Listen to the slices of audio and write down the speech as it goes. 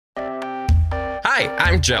Hi,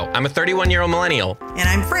 I'm Joe. I'm a 31-year-old millennial. And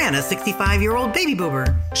I'm Fran, a 65-year-old baby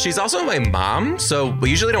boomer. She's also my mom, so we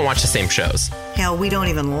usually don't watch the same shows. Hell, we don't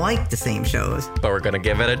even like the same shows. But we're going to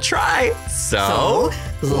give it a try. So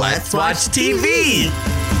let's watch TV.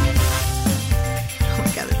 Oh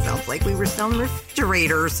my God, it sounds like we were selling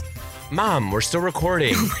refrigerators. Mom, we're still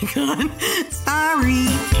recording. Oh my God, sorry.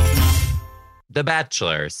 The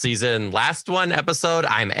Bachelor, last episode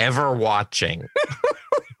I'm ever watching.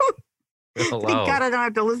 Hello. Thank God I don't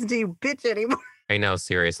have to listen to you bitch anymore. I know,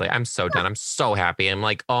 seriously. I'm so done. I'm so happy. I'm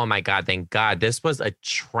like, oh my God, thank God. This was a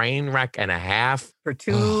train wreck and a half. For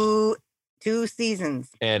two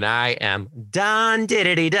seasons. And I am done,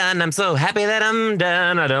 done. I'm so happy that I'm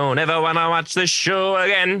done. I don't ever want to watch this show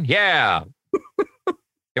again. Yeah.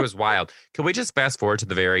 It was wild. Can we just fast forward to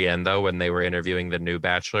the very end, though, when they were interviewing the new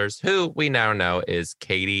bachelors, who we now know is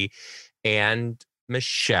Katie and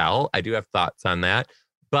Michelle. I do have thoughts on that.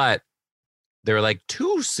 But there were like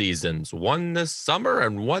 2 seasons, one this summer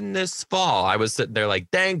and one this fall. I was sitting there like,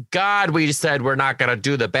 thank God we said we're not going to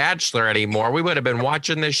do The Bachelor anymore. We would have been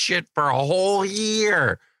watching this shit for a whole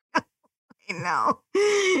year. No,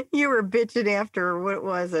 you were bitching after, what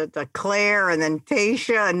was it, Claire and then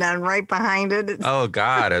Tayshia and then right behind it. Oh,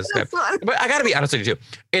 God. But I got to be honest with you, too.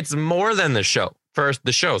 It's more than the show. First,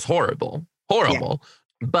 the show's horrible. Yeah.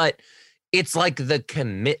 But it's like the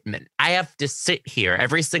commitment. I have to sit here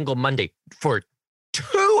every single Monday for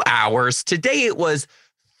 2 hours. Today it was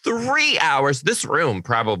 3 hours. This room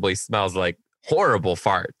probably smells like horrible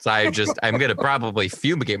farts. I'm going to probably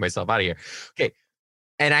fumigate myself out of here. Okay.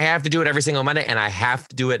 And I have to do it every single Monday, and I have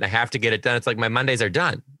to do it, and I have to get it done. It's like my Mondays are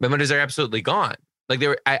done. My Mondays are absolutely gone. Like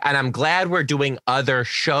and I'm glad we're doing other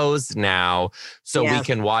shows now, so we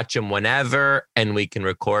can watch them whenever, and we can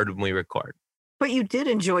record when we record. But you did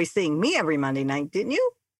enjoy seeing me every Monday night, didn't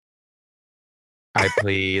you? I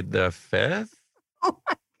plead the fifth. Oh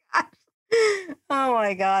my God! Oh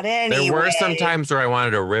my God! Anyway, there were some times where I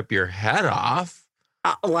wanted to rip your head off.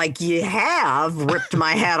 Like you have ripped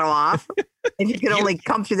my head off. And you can only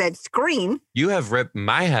come through that screen. You have ripped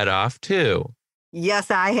my head off, too. Yes,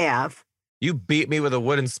 I have. You beat me with a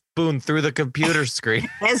wooden spoon through the computer screen.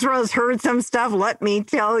 Ezra's heard some stuff, let me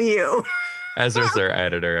tell you. Ezra's their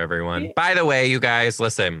editor, everyone. By the way, you guys,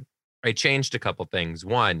 listen, I changed a couple things.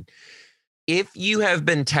 One, if you have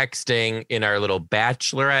been texting in our little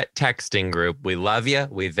Bachelorette texting group, we love you.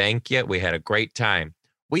 We thank you. We had a great time.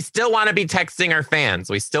 We still want to be texting our fans.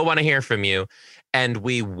 We still want to hear from you. And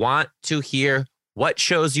we want to hear what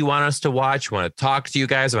shows you want us to watch. We want to talk to you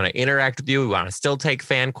guys. We want to interact with you. We want to still take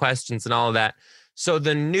fan questions and all of that. So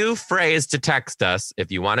the new phrase to text us,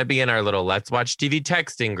 if you want to be in our little Let's Watch TV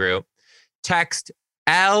texting group, text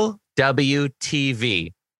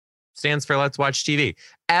LWTV. Stands for Let's Watch TV.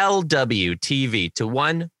 LWTV to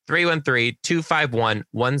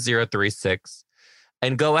 1-313-251-1036.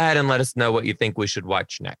 And go ahead and let us know what you think we should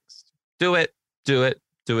watch next. Do it.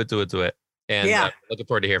 And looking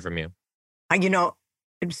forward to hear from you.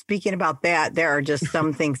 Speaking about that, there are just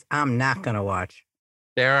some things I'm not going to watch.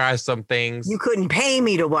 There are some things. You couldn't pay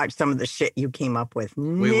me to watch some of the shit you came up with.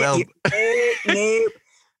 We will. Nope.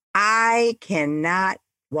 I cannot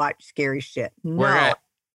watch scary shit. No.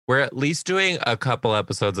 We're at least doing a couple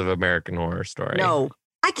episodes of American Horror Story. No,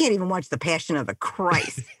 I can't even watch The Passion of the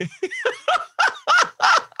Christ. You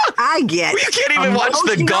can't even watch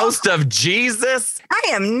The Ghost of Jesus? I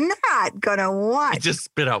am not going to watch. I just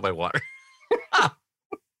spit out my water.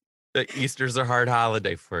 The Easter's a hard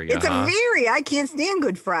holiday for you, I can't stand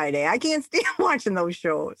Good Friday. I can't stand watching those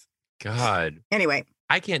shows. God. Anyway.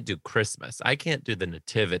 I can't do Christmas. I can't do the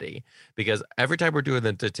Nativity because every time we're doing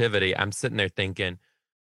the Nativity, I'm sitting there thinking,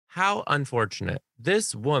 how unfortunate.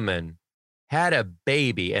 This woman had a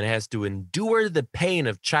baby and has to endure the pain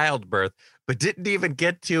of childbirth, but didn't even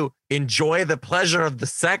get to enjoy the pleasure of the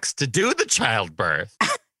sex to do the childbirth.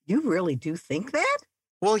 You really do think that?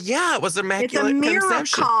 Well, yeah, it was immaculate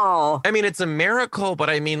conception. I mean, it's a miracle, but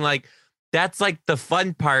I mean, like, that's like the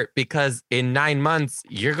fun part because in 9 months,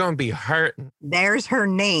 you're going to be hurting. There's her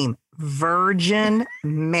name, Virgin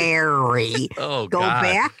Mary. Oh, Go God.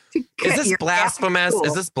 back to Is this blasphemous?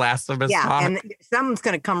 Is this blasphemous? Yeah, talk? And something's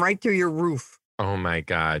going to come right through your roof. Oh, my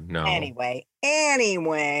God, no. Anyway.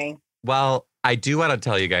 Well, I do want to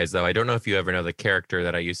tell you guys, though, I don't know if you ever know the character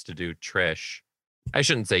that I used to do, Trish. I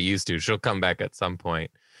shouldn't say used to. She'll come back at some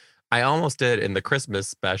point. I almost did in the Christmas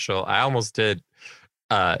special. I almost did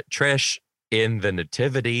Trish in the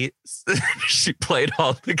Nativity. She played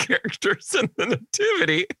all the characters in the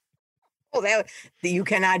Nativity. Oh, you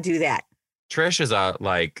cannot do that. Trish is a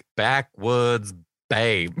backwoods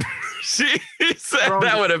babe. She said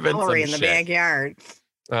that would have been some in the shit. backyard.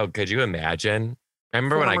 Oh, could you imagine? I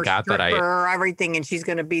remember when I former got that. stripper, everything, and she's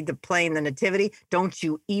going to be playing the nativity. Don't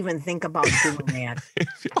you even think about doing that. I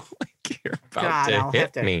feel like you're about God, I'll to have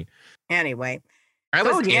hit to. me. Anyway. I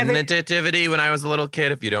So, was do you in have the it? nativity when I was a little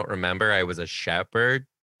kid. If you don't remember, I was a shepherd.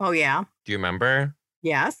 Oh, yeah. Do you remember?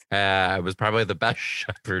 Yes. I was probably the best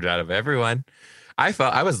shepherd out of everyone. I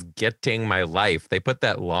felt I was getting my life. They put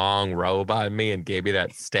that long robe on me and gave me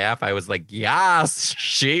that staff. I was like, yes,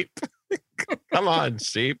 sheep. Come on,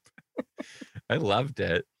 sheep. I loved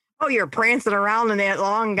it. Oh, you're prancing around in that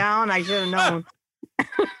long gown. I should have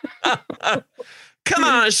known. Come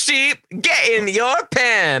on, sheep. Get in your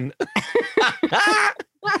pen.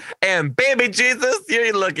 And baby Jesus,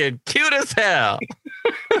 you're looking cute as hell.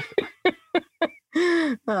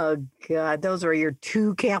 Oh, God. Those were your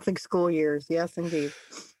 2 Catholic school years. Yes, indeed.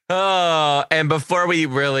 Oh, and before we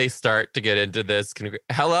really start to get into this,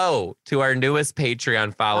 hello to our newest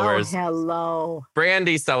Patreon followers. Oh, hello.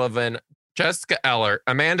 Brandy Sullivan, Jessica Eller,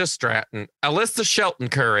 Amanda Stratton, Alyssa Shelton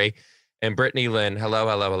Curry, and Brittany Lynn. Hello,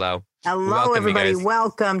 hello, hello. Hello, Welcome, everybody.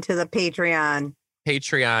 Welcome to the Patreon.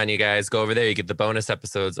 Patreon, you guys. Go over there. You get the bonus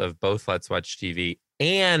episodes of both Let's Watch TV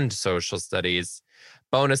and Social Studies.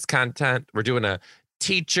 Bonus content. We're doing a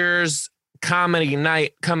teachers comedy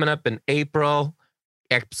night coming up in April.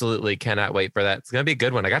 Absolutely cannot wait for that. It's gonna be a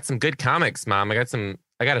good one. I got some good comics, Mom. I got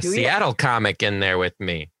a Seattle comic in there with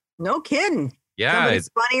me. No kidding. Yeah, somebody's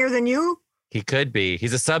funnier than you. He could be.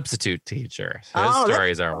 He's a substitute teacher. His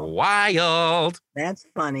stories are cool. wild. That's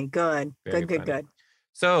funny. Good. Very good. funny.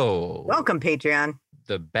 So, welcome, Patreon.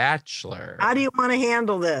 The Bachelor. How do you want to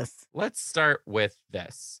handle this? Let's start with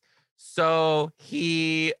this. So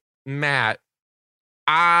Matt,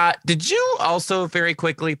 did you also very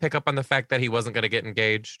quickly pick up on the fact that he wasn't going to get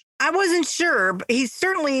engaged? I wasn't sure, but he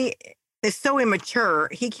certainly is so immature.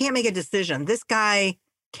 He can't make a decision. This guy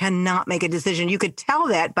cannot make a decision. You could tell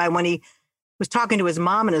that by when he was talking to his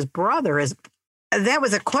mom and his brother. That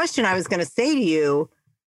was a question I was going to say to you.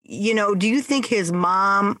 You know, do you think his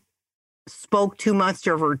mom spoke too much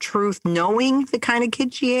of her truth, knowing the kind of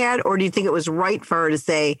kid she had? Or do you think it was right for her to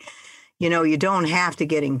say, you know, you don't have to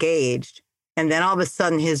get engaged? And then all of a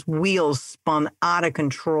sudden his wheels spun out of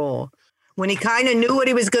control when he kind of knew what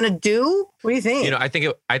he was going to do. What do you think? You know, I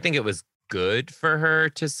think it was good for her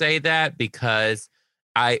to say that, because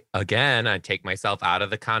I take myself out of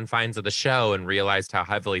the confines of the show and realized how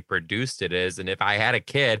heavily produced it is. And if I had a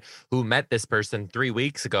kid who met this person 3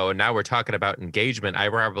 weeks ago and now we're talking about engagement, I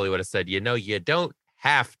probably would have said, you know, you don't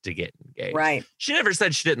have to get engaged. Right. She never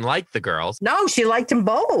said she didn't like the girls. No, she liked them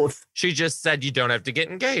both. She just said you don't have to get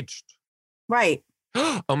engaged. Right.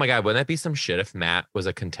 Oh my God, wouldn't that be some shit if Matt was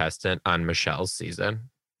a contestant on Michelle's season?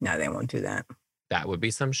 No, they won't do that. That would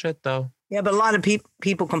be some shit, though. Yeah, but a lot of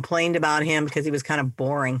people complained about him because he was kind of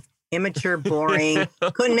boring, immature, boring,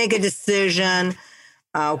 couldn't make a decision.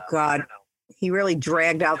 Oh, God. He really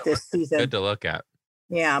dragged out this season. Good to look at.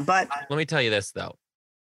 Yeah, but let me tell you this, though.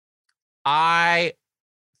 I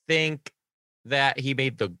think that he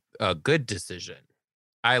made a good decision.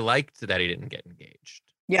 I liked that he didn't get engaged.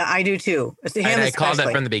 Yeah, I do too. And I called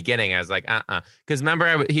that from the beginning. I was like, because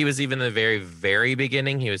remember, he was even in the very, very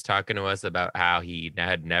beginning. He was talking to us about how he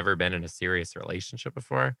had never been in a serious relationship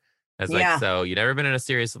before. I was like, so you never been in a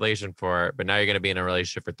serious relationship before, but now you're going to be in a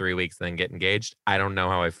relationship for 3 weeks and then get engaged. I don't know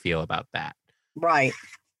how I feel about that. Right.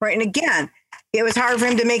 And again, it was hard for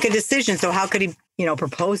him to make a decision. So how could he,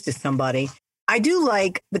 propose to somebody? I do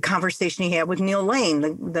like the conversation he had with Neil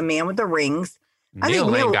Lane, the man with the rings. Neil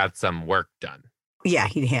Lane got some work done. Yeah,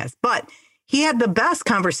 he has. But he had the best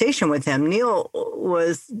conversation with him. Neil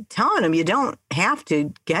was telling him, you don't have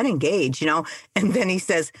to get engaged, And then he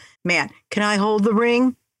says, Matt, can I hold the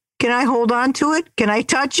ring? Can I hold on to it? Can I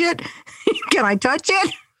touch it? Can I touch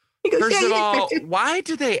it? He goes, First of all, why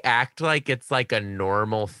do they act like it's like a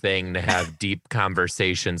normal thing to have deep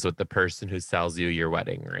conversations with the person who sells you your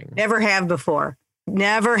wedding ring? Never have before.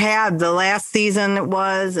 Never had. The last season it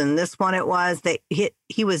was, and this one it was.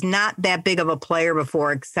 He was not that big of a player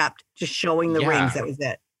before, except just showing the rings. That was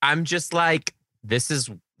it. I'm just like, this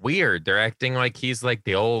is weird. They're acting like he's like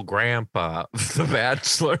the old grandpa of The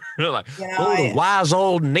Bachelor. Like, the wise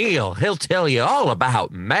old Neil. He'll tell you all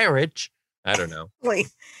about marriage. I don't know.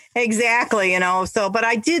 Exactly. So, but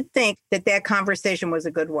I did think that conversation was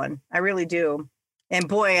a good one. I really do. And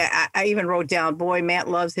boy, I even wrote down, boy, Matt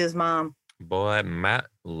loves his mom. Boy, Matt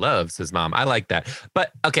loves his mom. I like that.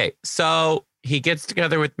 But okay, so he gets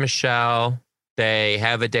together with Michelle. They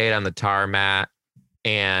have a date on the tarmac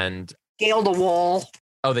and scaled a wall.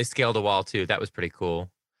 Oh, they scaled a wall too. That was pretty cool.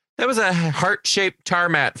 That was a heart-shaped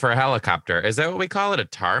tarmac for a helicopter. Is that what we call it? A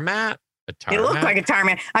tarmac? A tar It looked mat? like a tar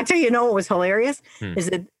man. I tell you, what was hilarious Hmm. is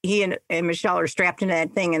that he and Michelle are strapped into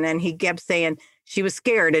that thing, and then he kept saying she was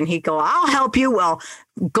scared, and he'd go, "I'll help you." Well,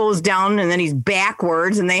 goes down, and then he's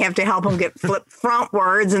backwards, and they have to help him get flipped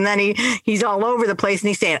frontwards, and then he's all over the place, and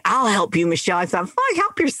he's saying, "I'll help you, Michelle." I thought, "Fuck,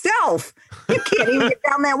 help yourself. You can't even get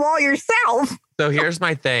down that wall yourself." So here's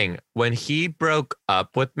my thing. When he broke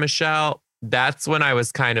up with Michelle, that's when I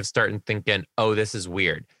was kind of starting thinking, oh, this is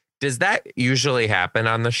weird. Does that usually happen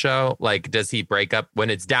on the show? Like, does he break up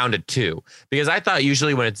when it's down to 2? Because I thought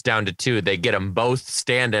usually when it's down to 2, they get them both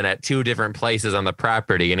standing at 2 different places on the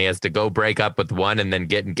property and he has to go break up with one and then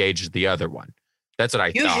get engaged with the other one. That's what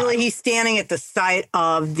I thought. Usually he's standing at the site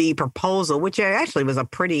of the proposal, which actually was a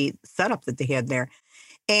pretty setup that they had there.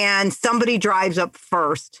 And somebody drives up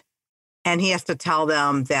first and he has to tell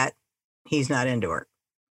them that he's not into her.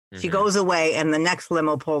 She goes away and the next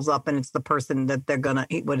limo pulls up and it's the person that they're going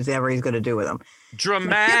to, whatever he's going to do with them.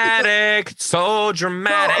 Dramatic. So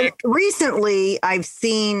dramatic. So recently I've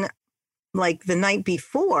seen like the night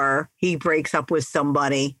before he breaks up with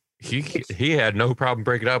somebody. He had no problem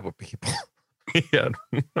breaking up with people. He had.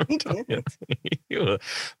 He did.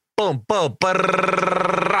 Boom, boom,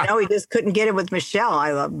 No, he just couldn't get it with Michelle.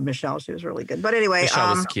 I love Michelle. She was really good. But anyway.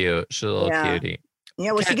 Michelle was cute. She's a little cutie.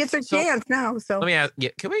 Yeah, well, she gets her chance now. So let me ask,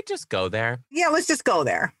 can we just go there? Yeah, let's just go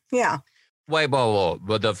there. Yeah. Wait, whoa.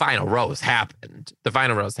 Well, the final rose happened.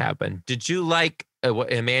 Did you like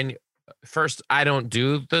Emmanuel? First, I don't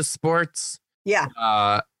do the sports. Yeah.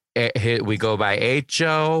 We go by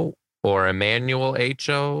H.O. or Emmanuel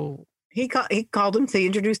H.O. He called him. So he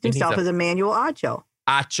introduced himself as Emmanuel Acho.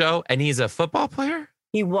 Acho, and he's a football player?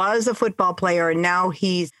 He was a football player, and now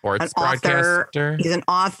he's an author. He's an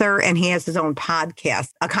author, and he has his own podcast,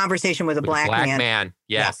 A Conversation with a Black Man.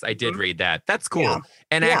 Yes, yeah. I did read that. That's cool. Yeah.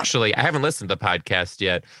 And actually, I haven't listened to the podcast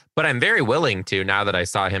yet, but I'm very willing to now that I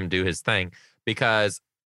saw him do his thing, because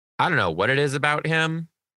I don't know what it is about him.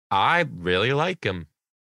 I really like him.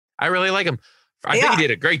 I think he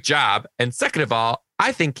did a great job. And second of all,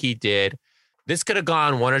 I think this could have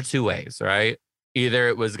gone one or two ways, right? Either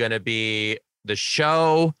it was going to be the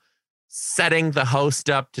show setting the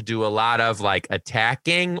host up to do a lot of like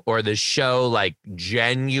attacking, or the show like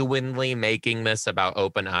genuinely making this about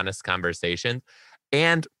open, honest conversations.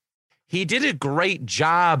 And he did a great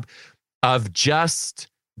job of just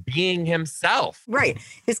being himself. Right.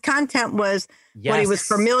 His content was what he was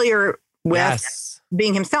familiar with,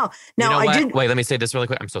 being himself. Now, Wait, let me say this really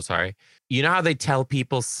quick. I'm so sorry. You know how they tell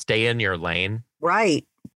people stay in your lane? Right.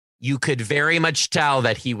 You could very much tell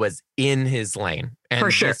that he was in his lane,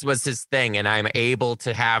 and this was his thing. And I'm able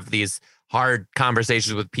to have these hard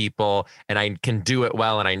conversations with people, and I can do it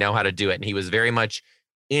well, and I know how to do it. And he was very much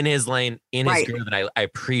in his lane, in his groove, and I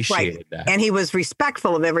appreciated that. And he was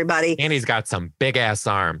respectful of everybody. And he's got some big ass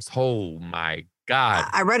arms. Oh my God.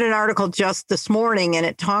 I read an article just this morning, and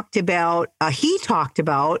it talked about, he talked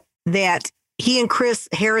about that he and Chris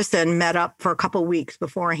Harrison met up for a couple of weeks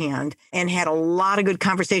beforehand and had a lot of good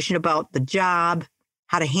conversation about the job,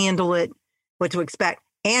 how to handle it, what to expect.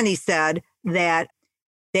 And he said that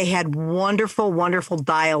they had wonderful, wonderful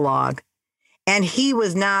dialogue. And he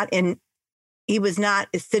was not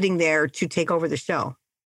sitting there to take over the show.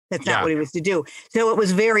 That's not what he was to do. So it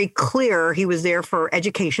was very clear he was there for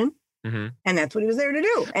education. Mm-hmm. And that's what he was there to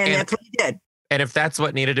do. And that's what he did. And if that's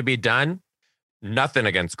what needed to be done, nothing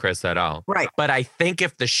against Chris at all. Right. But I think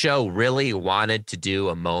if the show really wanted to do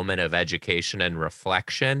a moment of education and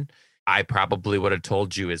reflection, I probably would have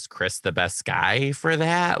told you, is Chris the best guy for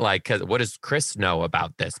that? Like, 'cause what does Chris know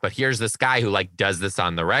about this? But here's this guy who like does this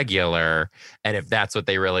on the regular. And if that's what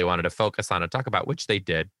they really wanted to focus on and talk about, which they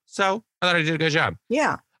did. So I thought I did a good job.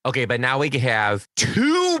 Yeah. Okay, but now we have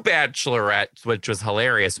 2 bachelorettes, which was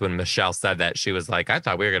hilarious when Michelle said that. She was like, I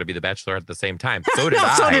thought we were going to be the bachelorette at the same time. So did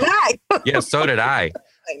I. So did I. Yeah, so did I.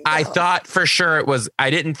 I thought for sure I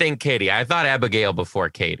didn't think Katie. I thought Abigail before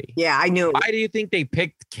Katie. Yeah, I knew. Why do you think they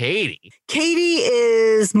picked Katie? Katie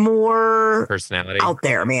is more personality out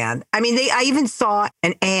there, man. I mean, I even saw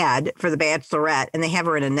an ad for the Bachelorette, and they have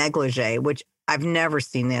her in a negligee, which I've never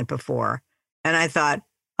seen that before. And I thought,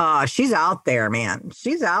 she's out there, man.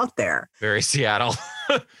 She's out there. Very Seattle.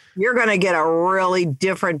 You're going to get a really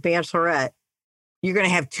different Bachelorette. You're going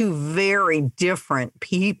to have 2 very different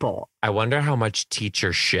people. I wonder how much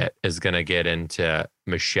teacher shit is going to get into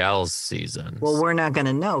Michelle's seasons. Well, we're not going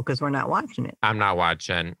to know because we're not watching it. I'm not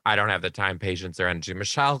watching. I don't have the time, patience, or energy.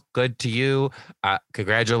 Michelle, good to you.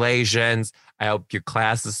 Congratulations. I hope your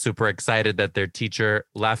class is super excited that their teacher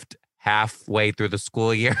left halfway through the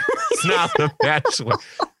school year. It's now The Bachelor.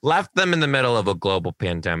 Left them in the middle of a global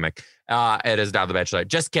pandemic. It is now The Bachelor.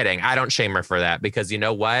 Just kidding. I don't shame her for that because you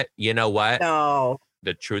know what? No.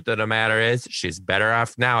 The truth of the matter is she's better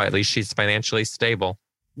off now. At least she's financially stable.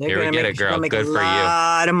 Here we get it, girl. Good for you. A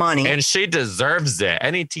lot of money. And she deserves it.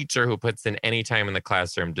 Any teacher who puts in any time in the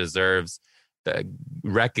classroom deserves the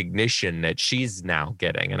recognition that she's now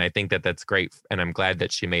getting. And I think that that's great. And I'm glad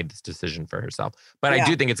that she made this decision for herself. But I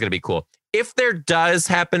do think it's going to be cool. If there does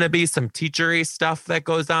happen to be some teachery stuff that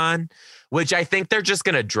goes on, which I think they're just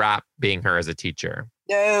going to drop being her as a teacher.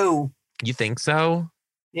 No. You think so?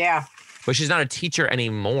 Yeah. But she's not a teacher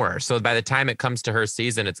anymore. So by the time it comes to her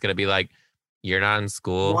season, it's going to be like, you're not in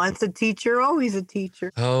school. Once a teacher, always a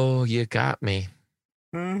teacher. Oh, you got me.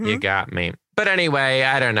 Mm-hmm. You got me. But anyway,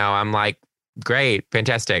 I don't know. I'm like, great.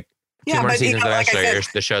 Fantastic. Yeah, 2 more but, seasons of Bachelor.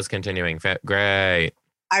 like The show's continuing. Great.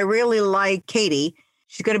 I really like Katie.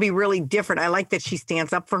 She's going to be really different. I like that she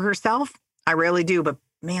stands up for herself. I really do. But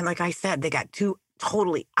man, like I said, they got two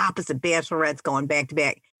totally opposite bachelorettes going back to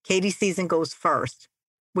back. Katie's season goes first,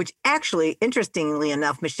 which actually, interestingly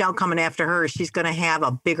enough, Michelle coming after her, she's going to have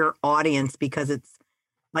a bigger audience because it's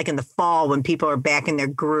like in the fall when people are back in their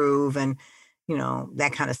groove and, you know,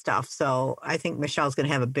 that kind of stuff. So I think Michelle's going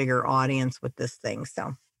to have a bigger audience with this thing.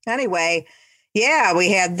 So anyway, yeah,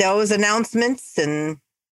 we had those announcements, and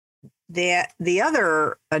the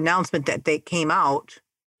other announcement that they came out,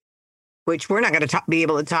 which we're not going to be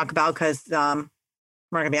able to talk about because we're not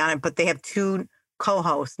going to be on it, but they have two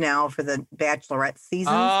co-hosts now for the Bachelorette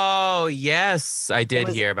season. Oh, yes. I did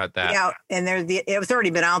hear about that. Yeah, and it was already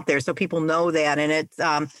been out there, so people know that. And it's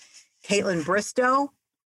Caitlin Bristow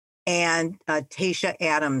and Tayshia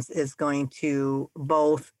Adams is going to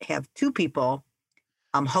both have two people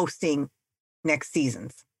hosting next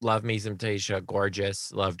seasons. Love me some Tayshia.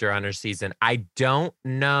 Gorgeous. Loved her on her season. I don't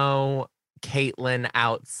know Caitlin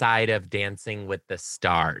outside of Dancing with the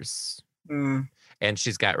Stars. Mm. And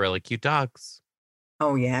she's got really cute dogs.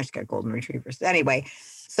 Oh, yeah. She's got golden retrievers. Anyway,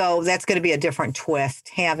 so that's going to be a different twist,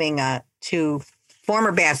 having two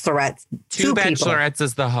former bachelorettes. Two bachelorettes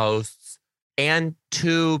as the hosts and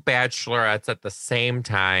two bachelorettes at the same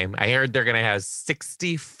time. I heard they're going to have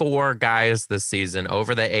 64 guys this season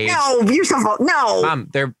over the age. No, beautiful. No.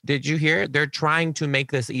 Did you hear? They're trying to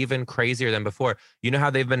make this even crazier than before. You know how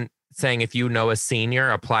they've been saying if you know a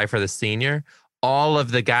senior, apply for the senior? All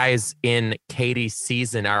of the guys in Katie's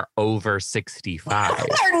season are over 65.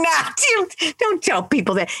 They're not. Don't tell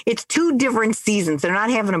people that. It's two different seasons. They're not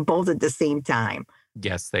having them both at the same time.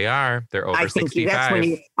 Yes, they are. They're over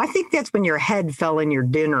 65. I think that's when your head fell in your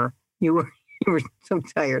dinner. You were so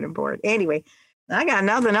tired and bored. Anyway, I got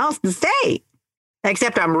nothing else to say,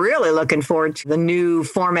 except I'm really looking forward to the new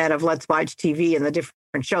format of Let's Watch TV and the different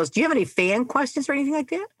shows. Do you have any fan questions or anything like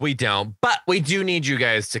that? We don't, but we do need you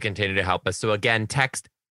guys to continue to help us. So again, text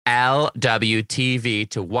LWTV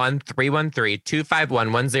to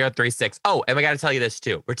 1-313-251-1036. Oh, and we got to tell you this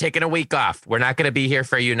too. We're taking a week off. We're not going to be here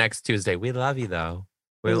for you next Tuesday. We love you though.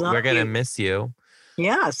 We're going to miss you.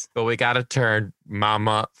 Yes. But we got to turn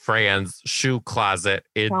Mama Fran's shoe closet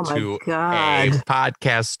into a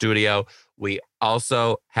podcast studio. We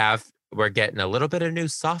also we're getting a little bit of new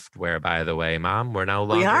software, by the way, Mom. We're no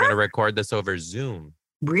longer going to record this over Zoom.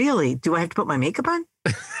 Really? Do I have to put my makeup on?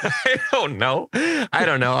 I don't know.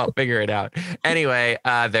 I'll figure it out. Anyway,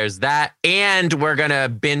 there's that. And we're going to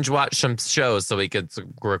binge watch some shows so we could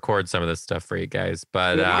record some of this stuff for you guys.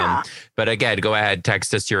 But but again, go ahead,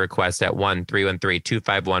 text us your request at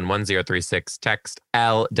 1-313-251-1036. Text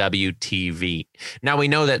LWTV. Now, we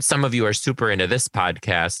know that some of you are super into this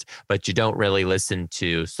podcast, but you don't really listen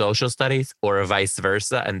to social studies or vice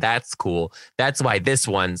versa. And that's cool. That's why this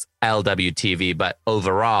one's LWTV. But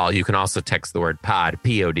overall, you can also text the word pod,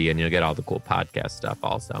 POD, and you'll get all the cool podcast stuff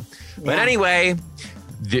also. Yeah. But anyway,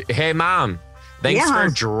 hey, Mom, thanks for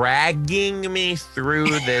dragging me through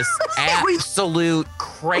this absolute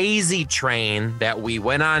crazy train that we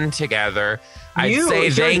went on together. I'd say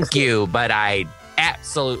thank you, but I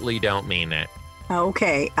absolutely don't mean it.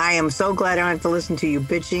 Okay. I am so glad I don't have to listen to you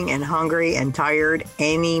bitching and hungry and tired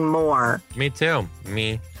anymore. Me too.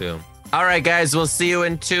 All right, guys, we'll see you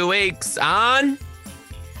in 2 weeks on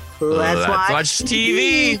Let's Watch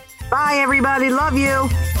TV. Bye, everybody. Love you.